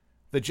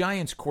The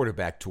Giants'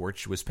 quarterback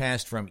torch was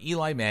passed from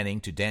Eli Manning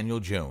to Daniel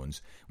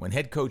Jones when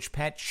head coach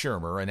Pat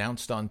Shurmur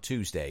announced on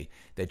Tuesday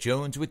that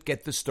Jones would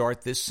get the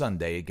start this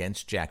Sunday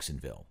against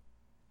Jacksonville.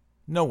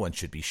 No one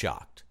should be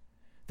shocked.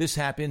 This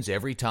happens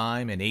every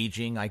time an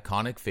aging,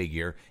 iconic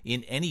figure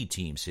in any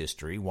team's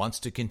history wants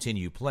to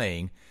continue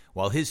playing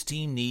while his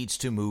team needs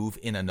to move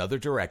in another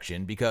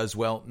direction because,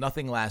 well,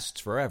 nothing lasts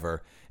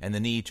forever and the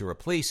need to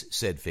replace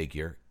said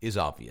figure is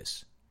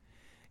obvious.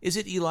 Is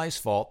it Eli's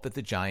fault that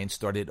the Giants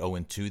started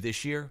 0-2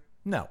 this year?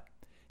 No.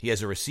 He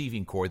has a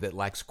receiving core that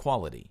lacks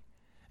quality.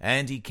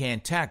 And he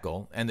can't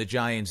tackle, and the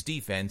Giants'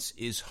 defense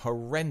is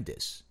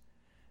horrendous.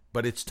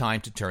 But it's time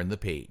to turn the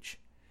page.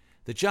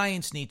 The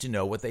Giants need to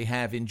know what they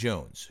have in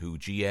Jones, who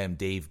GM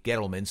Dave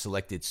Gettleman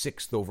selected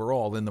 6th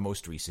overall in the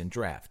most recent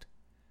draft.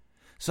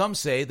 Some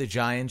say the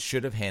Giants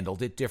should have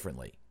handled it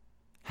differently.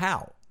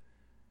 How?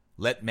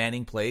 Let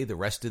Manning play the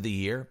rest of the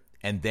year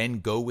and then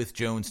go with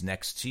Jones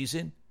next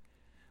season?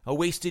 A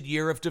wasted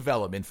year of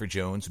development for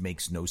Jones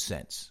makes no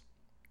sense.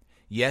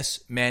 Yes,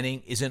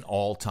 Manning is an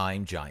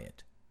all-time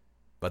Giant,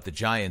 but the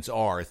Giants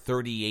are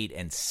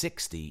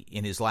 38-60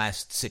 in his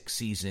last 6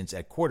 seasons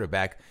at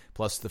quarterback,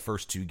 plus the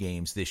first 2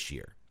 games this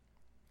year.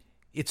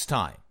 It's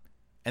time,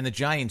 and the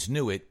Giants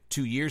knew it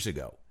 2 years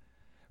ago.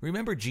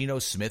 Remember Geno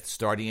Smith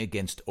starting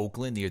against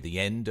Oakland near the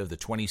end of the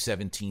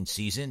 2017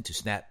 season to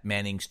snap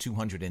Manning's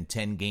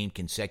 210-game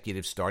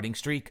consecutive starting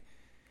streak?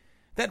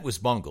 That was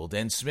bungled,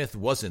 and Smith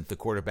wasn't the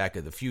quarterback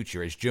of the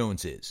future as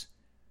Jones is.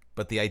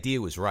 But the idea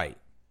was right.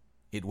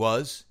 It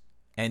was,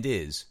 and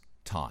is,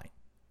 time.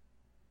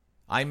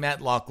 I'm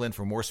Matt Loughlin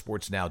for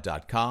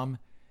moresportsnow.com,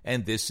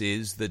 and this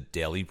is the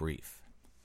Daily Brief.